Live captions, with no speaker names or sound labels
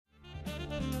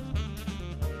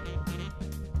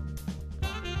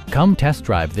Come test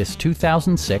drive this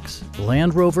 2006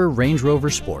 Land Rover Range Rover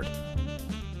Sport.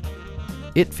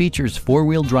 It features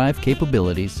four-wheel drive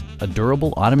capabilities, a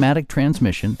durable automatic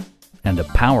transmission, and a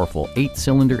powerful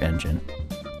 8-cylinder engine.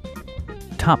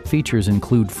 Top features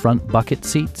include front bucket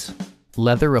seats,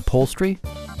 leather upholstery,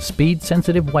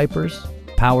 speed-sensitive wipers,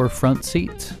 power front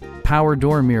seats, power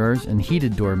door mirrors and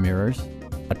heated door mirrors,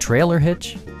 a trailer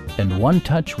hitch, and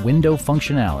one-touch window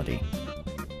functionality.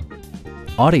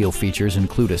 Audio features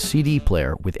include a CD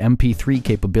player with MP3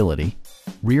 capability,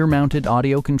 rear-mounted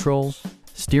audio controls,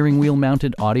 steering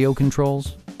wheel-mounted audio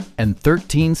controls, and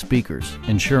 13 speakers,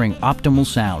 ensuring optimal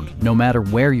sound no matter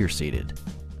where you're seated.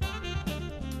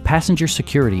 Passenger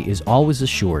security is always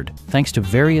assured thanks to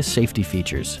various safety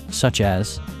features such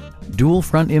as dual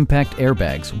front impact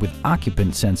airbags with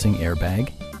occupant sensing airbag,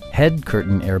 head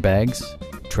curtain airbags,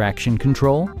 traction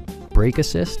control, brake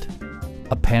assist,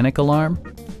 a panic alarm,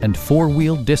 and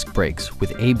four-wheel disc brakes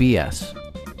with ABS.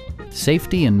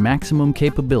 Safety and maximum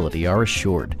capability are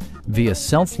assured via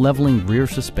self-leveling rear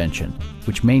suspension,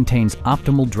 which maintains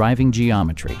optimal driving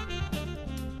geometry.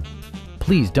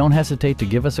 Please don't hesitate to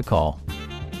give us a call.